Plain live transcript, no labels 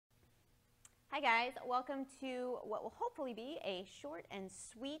Hi guys, welcome to what will hopefully be a short and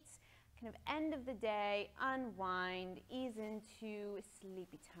sweet kind of end of the day, unwind, ease into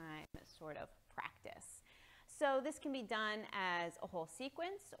sleepy time sort of practice. So this can be done as a whole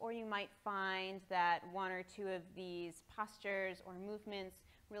sequence, or you might find that one or two of these postures or movements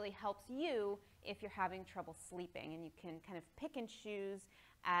really helps you if you're having trouble sleeping, and you can kind of pick and choose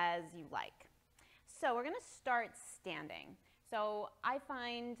as you like. So we're going to start standing. So I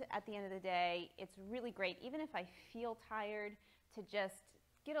find at the end of the day, it's really great, even if I feel tired, to just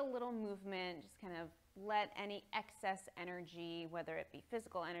get a little movement, just kind of let any excess energy, whether it be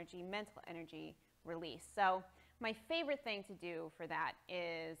physical energy, mental energy, release. So my favorite thing to do for that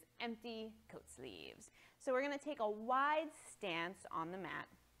is empty coat sleeves. So we're going to take a wide stance on the mat,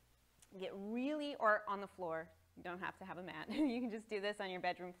 get really, or on the floor. You don't have to have a mat. You can just do this on your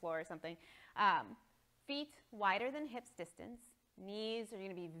bedroom floor or something. Feet wider than hips distance. Knees are going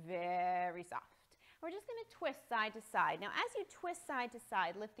to be very soft. We're just going to twist side to side. Now, as you twist side to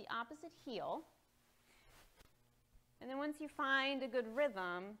side, lift the opposite heel. And then once you find a good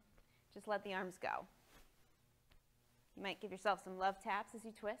rhythm, just let the arms go. You might give yourself some love taps as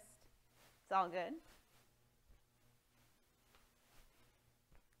you twist. It's all good.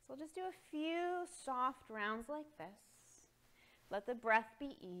 So we'll just do a few soft rounds like this. Let the breath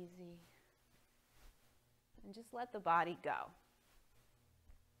be easy. And just let the body go.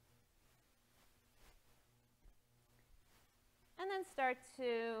 And then start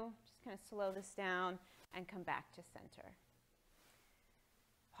to just kind of slow this down and come back to center.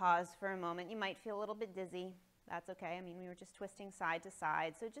 Pause for a moment. You might feel a little bit dizzy. That's okay. I mean, we were just twisting side to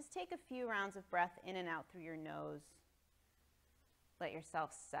side. So just take a few rounds of breath in and out through your nose. Let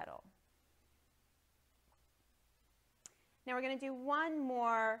yourself settle. Now we're going to do one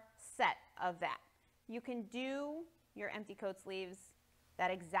more set of that. You can do your empty coat sleeves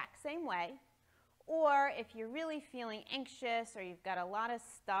that exact same way, or if you're really feeling anxious or you've got a lot of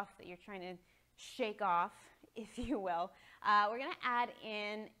stuff that you're trying to shake off, if you will, we're going to add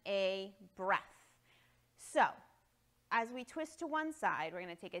in a breath. So as we twist to one side, we're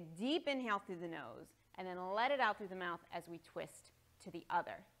going to take a deep inhale through the nose and then let it out through the mouth as we twist to the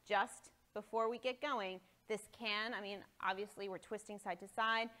other. Just before we get going, this can, obviously we're twisting side to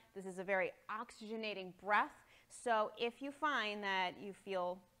side. This is a very oxygenating breath. So if you find that you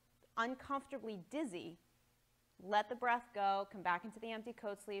feel uncomfortably dizzy, let the breath go, come back into the empty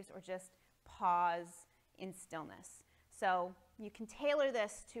coat sleeves, or just pause in stillness. So you can tailor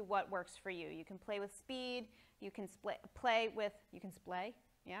this to what works for you. You can play with speed, you can play with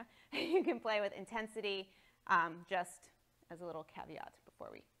intensity, just as a little caveat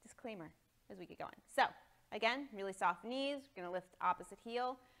disclaimer as we get going. So again, really soft knees. We're going to lift opposite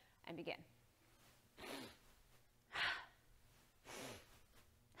heel and begin.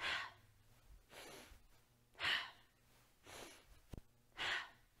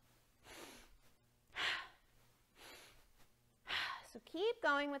 So keep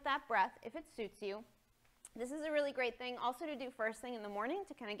going with that breath if it suits you. This is a really great thing also to do first thing in the morning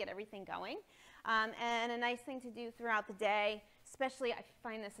to kind of get everything going. And a nice thing to do throughout the day, especially I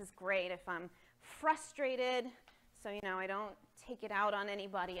find this is great if I'm frustrated, so I don't take it out on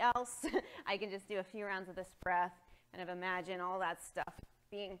anybody else. I can just do a few rounds of this breath and imagine all that stuff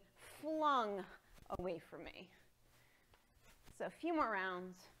being flung away from me. So a few more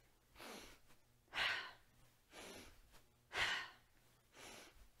rounds.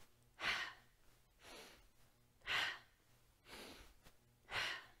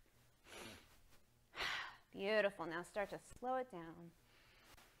 Beautiful. Now start to slow it down.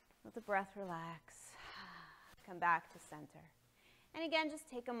 Let the breath relax. Come back to center. And again, just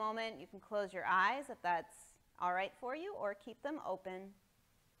take a moment. You can close your eyes if that's all right for you, or keep them open.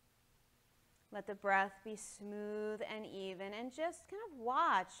 Let the breath be smooth and even, and just kind of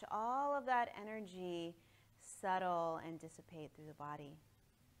watch all of that energy settle and dissipate through the body.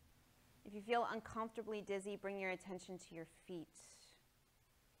 If you feel uncomfortably dizzy, bring your attention to your feet.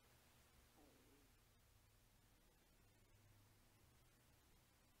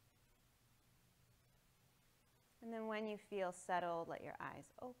 And then when you feel settled, let your eyes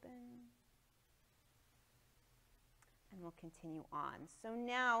open. And we'll continue on. So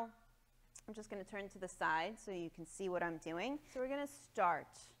now I'm just going to turn to the side so you can see what I'm doing. So we're going to start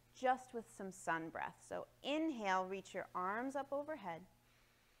just with some sun breath. So inhale, reach your arms up overhead.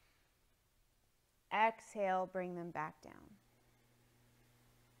 Exhale, bring them back down.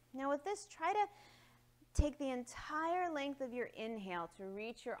 Now with this, try to take the entire length of your inhale to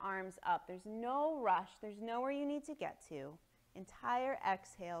reach your arms up. There's no rush. There's nowhere you need to get to. Entire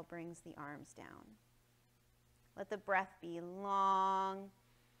exhale brings the arms down. Let the breath be long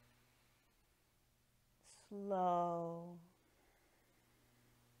slow,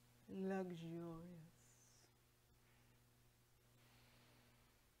 luxurious.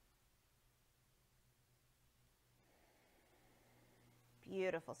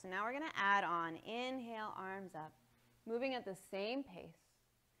 Beautiful. So now we're going to add on. Inhale, arms up, moving at the same pace.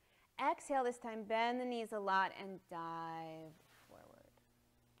 Exhale this time, bend the knees a lot and dive forward.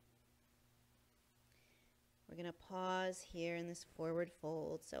 We're going to pause here in this forward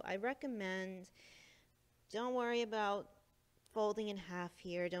fold. So I recommend, don't worry about folding in half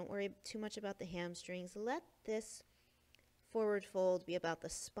here. Don't worry too much about the hamstrings. Let this forward fold be about the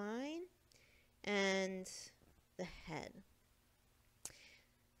spine and the head.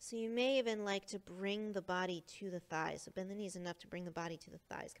 So you may even like to bring the body to the thighs. So bend the knees enough to bring the body to the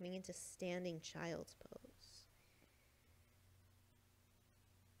thighs, coming into standing child's pose.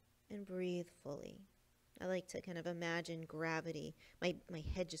 And breathe fully. I like to kind of imagine gravity, my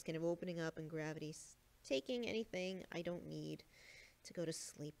head just kind of opening up and gravity taking anything I don't need to go to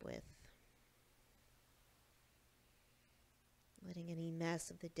sleep with. Letting any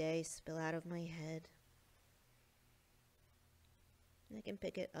mess of the day spill out of my head. I can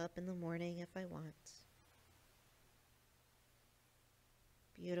pick it up in the morning if I want.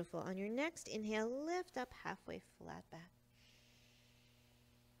 Beautiful. On your next inhale, lift up halfway flat back.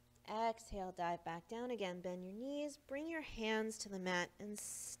 Exhale, dive back down again. Bend your knees, bring your hands to the mat, and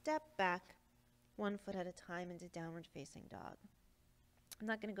step back 1 foot at a time into downward facing dog. I'm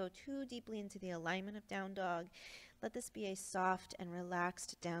not going to go too deeply into the alignment of down dog. Let this be a soft and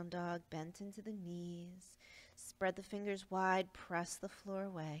relaxed down dog, bent into the knees. Spread the fingers wide, press the floor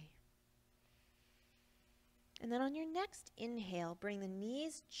away. And then on your next inhale, bring the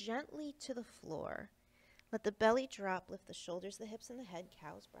knees gently to the floor. Let the belly drop, lift the shoulders, the hips, and the head,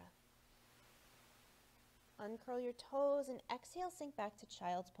 cow's breath. Uncurl your toes and exhale, sink back to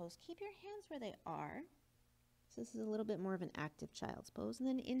child's pose. Keep your hands where they are. So this is a little bit more of an active child's pose. And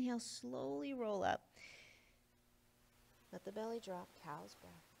then inhale, slowly roll up. Let the belly drop, cow's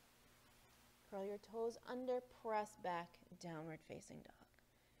breath. Curl your toes under, press back, downward facing dog.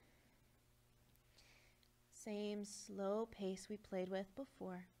 Same slow pace we played with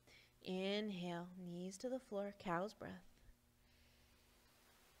before. Inhale, knees to the floor, cow's breath.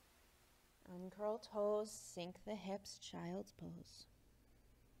 Uncurl toes, sink the hips, child's pose.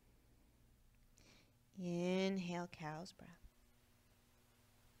 Inhale, cow's breath.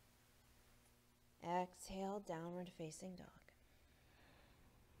 Exhale, downward facing dog.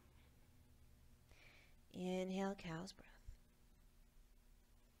 Inhale, cow's breath.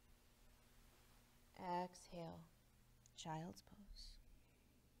 Exhale, child's pose.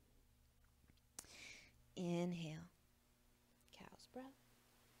 Inhale, cow's breath.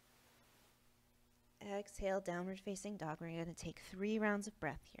 Exhale, downward facing dog. We're going to take 3 rounds of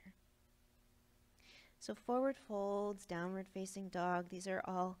breath here. So forward folds, downward facing dog, these are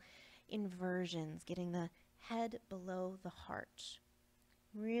all inversions, getting the head below the heart.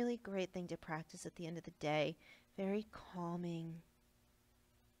 Really great thing to practice at the end of the day. Very calming.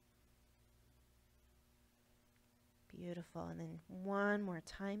 Beautiful. And then one more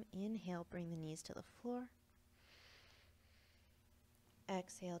time. Inhale, bring the knees to the floor.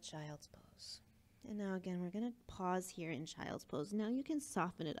 Exhale, child's pose. And now again, we're going to pause here in child's pose. Now you can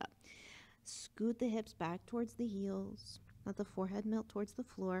soften it up. Scoot the hips back towards the heels. Let the forehead melt towards the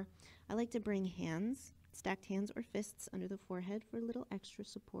floor. I like to bring hands, stacked hands or fists under the forehead for a little extra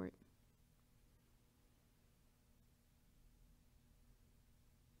support.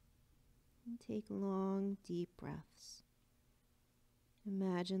 And take long, deep breaths.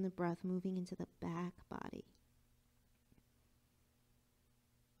 Imagine the breath moving into the back body.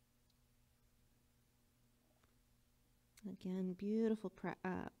 Again, beautiful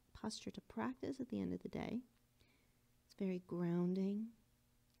posture to practice at the end of the day. It's very grounding,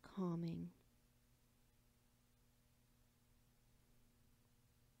 calming.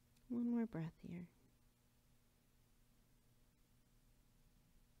 One more breath here.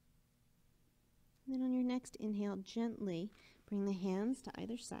 And then on your next inhale, gently bring the hands to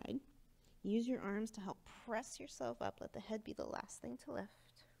either side. Use your arms to help press yourself up. Let the head be the last thing to lift.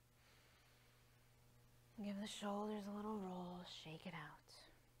 Give the shoulders a little roll, shake it out.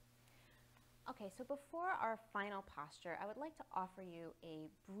 Okay, so before our final posture, I would like to offer you a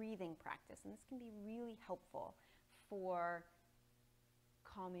breathing practice, and this can be really helpful for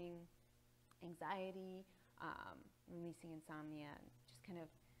calming anxiety, releasing insomnia, just kind of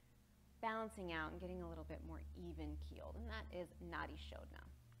balancing out and getting a little bit more even keeled, and that is Nadi Shodhana.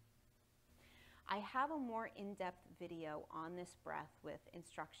 I have a more in-depth video on this breath with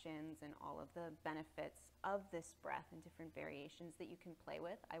instructions and all of the benefits of this breath and different variations that you can play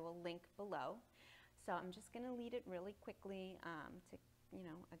with. I will link below. So I'm just going to lead it really quickly to,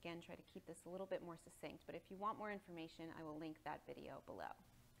 again, try to keep this a little bit more succinct. But if you want more information, I will link that video below.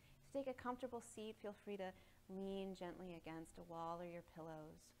 So take a comfortable seat. Feel free to lean gently against a wall or your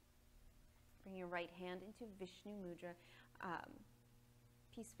pillows. Bring your right hand into Vishnu Mudra.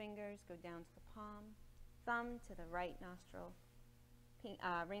 Peace fingers go down to the palm, thumb to the right nostril,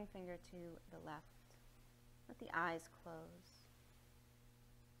 ring finger to the left. Let the eyes close.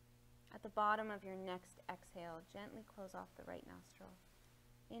 At the bottom of your next exhale, gently close off the right nostril.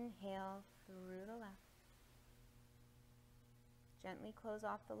 Inhale through the left. Gently close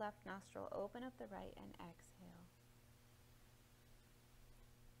off the left nostril, open up the right, and exhale.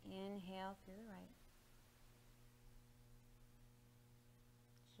 Inhale through the right.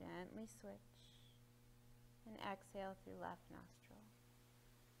 Gently switch. And exhale through left nostril.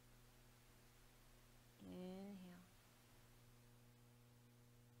 Inhale.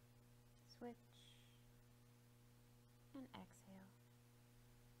 Switch. And exhale.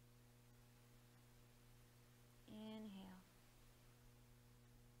 Inhale.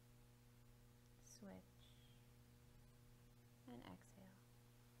 Switch. And exhale.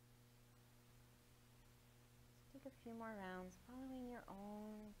 Take a few more rounds following your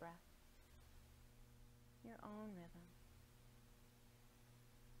own breath, your own rhythm.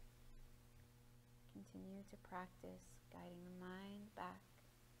 Continue to practice guiding the mind back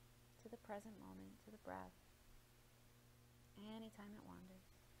to the present moment, to the breath, anytime it wanders.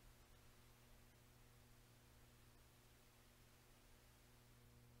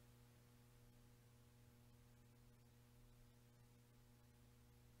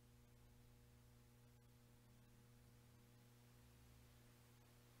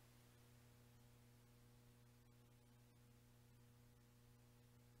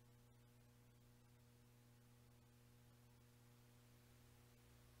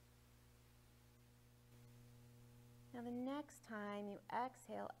 Now the next time you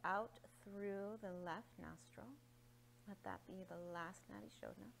exhale out through the left nostril, let that be the last Nadi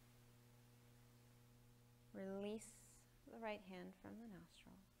Shodhana. Release the right hand from the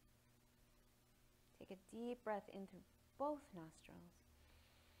nostril. Take a deep breath in through both nostrils.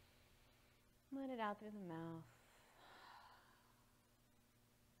 Let it out through the mouth.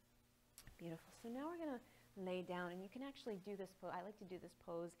 Beautiful. So now we're going to lay down, and you can actually do this pose. I like to do this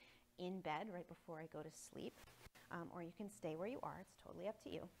pose in bed right before I go to sleep. Or you can stay where you are. It's totally up to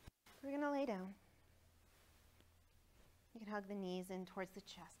you. We're going to lay down. You can hug the knees in towards the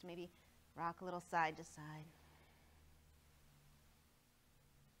chest. Maybe rock a little side to side.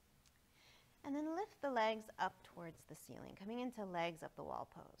 And then lift the legs up towards the ceiling, coming into legs up the wall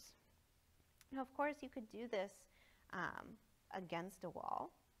pose. Now, of course, you could do this against a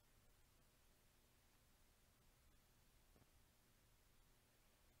wall.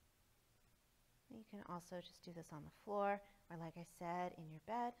 You can also just do this on the floor, or like I said, in your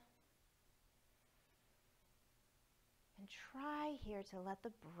bed. And try here to let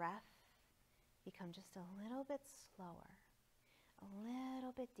the breath become just a little bit slower, a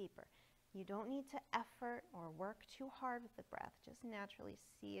little bit deeper. You don't need to effort or work too hard with the breath. Just naturally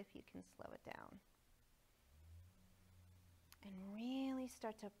see if you can slow it down. And really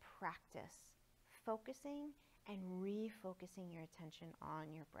start to practice focusing and refocusing your attention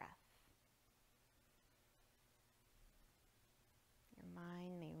on your breath. Your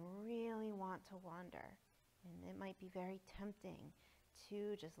mind may really want to wander, and it might be very tempting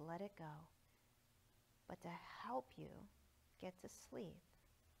to just let it go. But to help you get to sleep,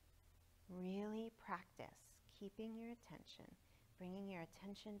 really practice keeping your attention, bringing your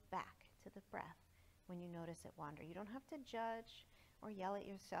attention back to the breath when you notice it wander. You don't have to judge or yell at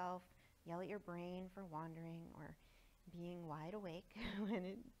yourself, yell at your brain for wandering or being wide awake when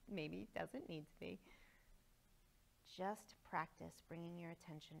it maybe doesn't need to be. Just practice bringing your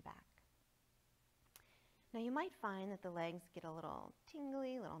attention back. Now you might find that the legs get a little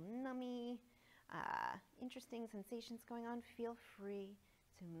tingly, a little nummy, interesting sensations going on. Feel free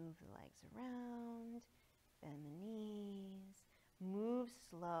to move the legs around, bend the knees, move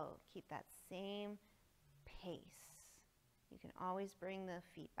slow. Keep that same pace. You can always bring the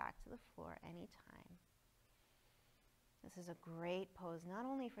feet back to the floor anytime. This is a great pose, not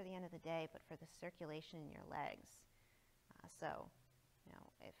only for the end of the day, but for the circulation in your legs. So,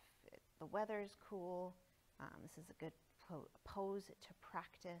 if the weather's cool, this is a good pose to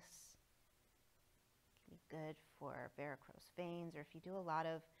practice. It can be good for varicose veins, or if you do a lot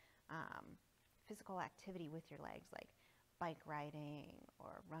of physical activity with your legs, like bike riding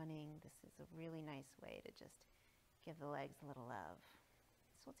or running, this is a really nice way to just give the legs a little love.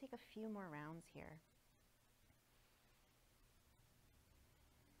 So we'll take a few more rounds here.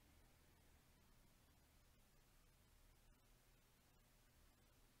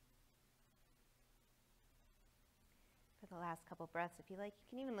 the last couple breaths. If you like, you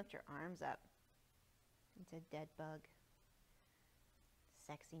can even lift your arms up into dead bug.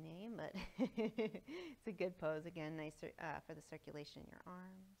 Sexy name, but it's a good pose. Again, nice for the circulation in your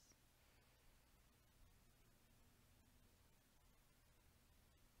arms.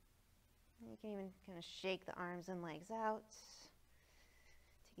 And you can even kind of shake the arms and legs out.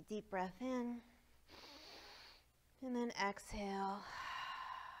 Take a deep breath in. And then exhale.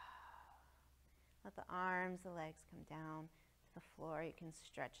 Let the arms, the legs come down to the floor. You can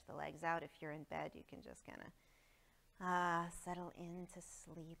stretch the legs out. If you're in bed, you can just kind of settle into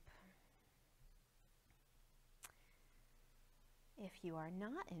sleep. If you are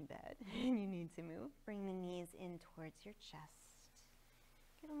not in bed and you need to move, bring the knees in towards your chest.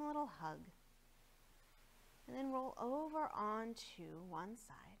 Give them a little hug. And then roll over onto one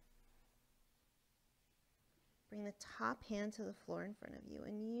side. Bring the top hand to the floor in front of you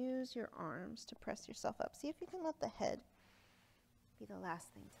and use your arms to press yourself up. See if you can let the head be the last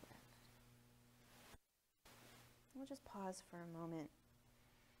thing to lift. We'll just pause for a moment,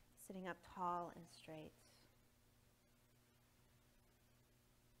 sitting up tall and straight.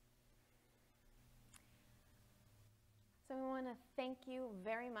 So I want to thank you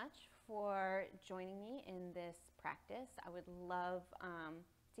very much for joining me in this practice. I would love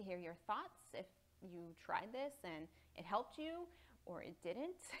to hear your thoughts. If you tried this and it helped you or it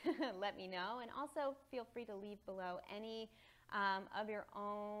didn't, let me know. And also feel free to leave below any of your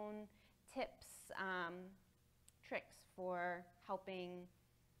own tips, tricks for helping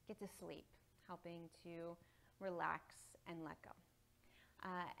get to sleep, helping to relax and let go.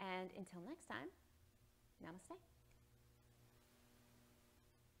 And until next time, namaste.